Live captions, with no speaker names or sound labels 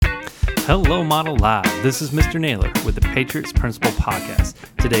Hello, Model Live. This is Mr. Naylor with the Patriots Principal Podcast.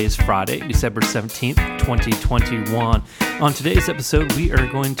 Today is Friday, December 17th, 2021. On today's episode, we are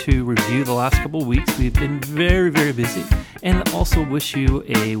going to review the last couple of weeks. We've been very, very busy, and also wish you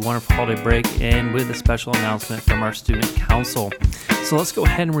a wonderful holiday break, and with a special announcement from our student council. So let's go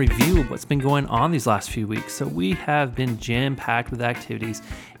ahead and review what's been going on these last few weeks. So we have been jam-packed with activities,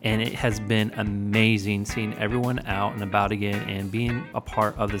 and it has been amazing seeing everyone out and about again and being a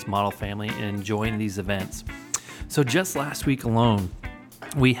part of this model family and enjoying these events. So just last week alone,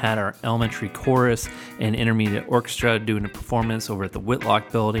 we had our elementary chorus and intermediate orchestra doing a performance over at the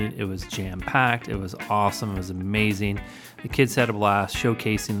Whitlock building. It was jam-packed. It was awesome. It was amazing. The kids had a blast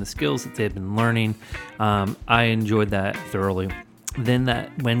showcasing the skills that they've been learning. I enjoyed that thoroughly. Then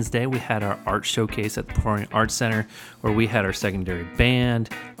that Wednesday, we had our art showcase at the Performing Arts Center, where we had our secondary band,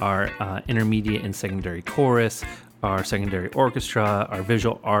 our intermediate and secondary chorus, our secondary orchestra, our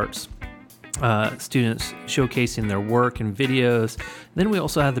visual arts students showcasing their work and videos. Then we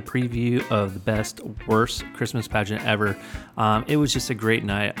also had the preview of the best, worst Christmas pageant ever. It was just a great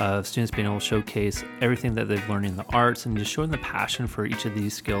night of students being able to showcase everything that they've learned in the arts and just showing the passion for each of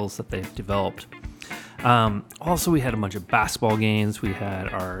these skills that they've developed. Also, we had a bunch of basketball games. We had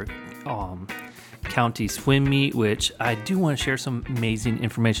our county swim meet, which I do want to share some amazing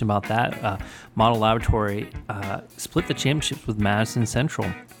information about that. Model Laboratory split the championships with Madison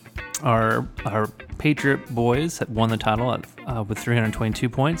Central. Our Patriot boys had won the title with 322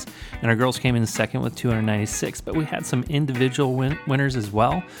 points, and our girls came in second with 296. But we had some individual winners as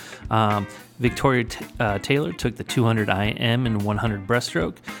well. Victoria Taylor took the 200 IM and 100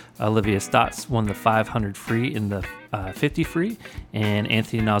 breaststroke. Olivia Stotts won the 500 free and the 50 free, and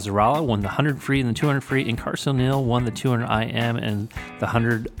Anthony Nazarala won the 100 free and the 200 free, and Carson Neal won the 200 IM and the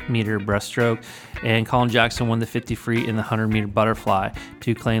 100 meter breaststroke, and Colin Jackson won the 50 free and the 100 meter butterfly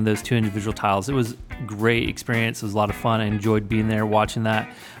to claim those two individual titles. It was a great experience. It was a lot of fun. I enjoyed being there watching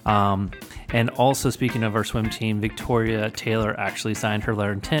that. And also, speaking of our swim team, Victoria Taylor actually signed her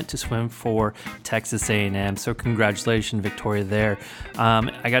letter of intent to swim for Texas A&M. So congratulations, Victoria, there.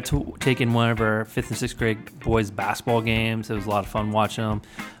 I got to take in one of our 5th and 6th grade boys basketball games. It was a lot of fun watching them.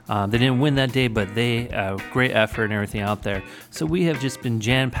 They didn't win that day, but they great effort and everything out there. So we have just been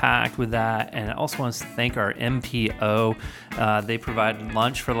jam-packed with that. And I also want to thank our MPO. They provided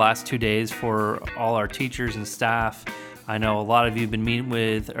lunch for the last 2 days for all our teachers and staff. I know a lot of you have been meeting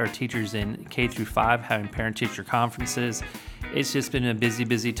with our teachers in K through 5, having parent-teacher conferences. It's just been a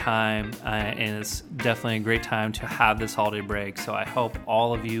busy time, and it's definitely a great time to have this holiday break. So I hope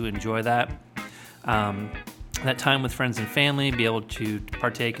all of you enjoy that. That time with friends and family, be able to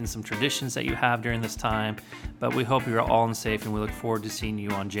partake in some traditions that you have during this time. But we hope you're all safe, and we look forward to seeing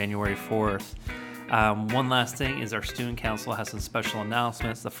you on January 4th. One last thing is our student council has some special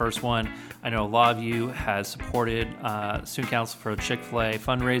announcements. The first one, I know a lot of you has supported student council for the Chick-fil-A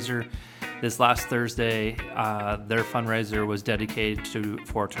fundraiser. This last Thursday, their fundraiser was dedicated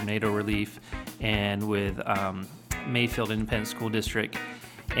for tornado relief and with Mayfield Independent School District,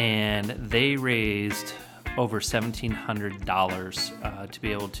 and they raised over $1,700 to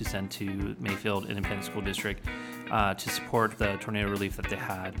be able to send to Mayfield Independent School District to support the tornado relief that they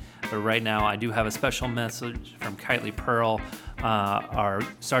had. But right now, I do have a special message from Kitely Pearl, our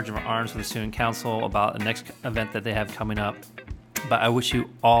Sergeant of Arms for the Student Council, about the next event that they have coming up. But I wish you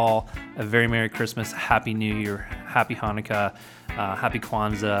all a very Merry Christmas, Happy New Year, Happy Hanukkah, Happy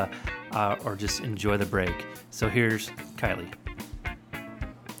Kwanzaa, or just enjoy the break. So here's Kitely.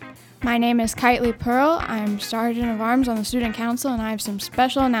 My name is Kitely Pearl. I'm Sergeant of Arms on the Student Council, and I have some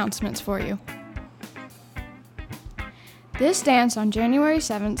special announcements for you. This dance on January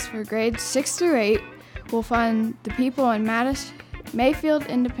 7th for grades 6 through 8 will fund the people in Mayfield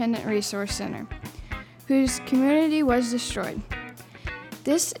Independent Resource Center, whose community was destroyed.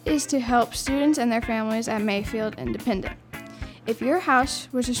 This is to help students and their families at Mayfield Independent. If your house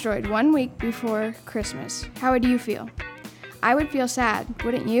was destroyed 1 week before Christmas, how would you feel? I would feel sad,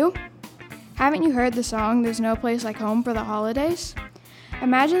 wouldn't you? Haven't you heard the song, "There's No Place Like Home" for the holidays?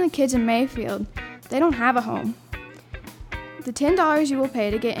 Imagine the kids in Mayfield. They don't have a home. The $10 you will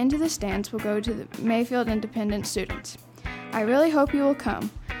pay to get into this dance will go to the Mayfield Independent students. I really hope you will come.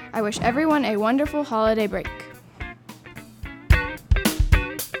 I wish everyone a wonderful holiday break.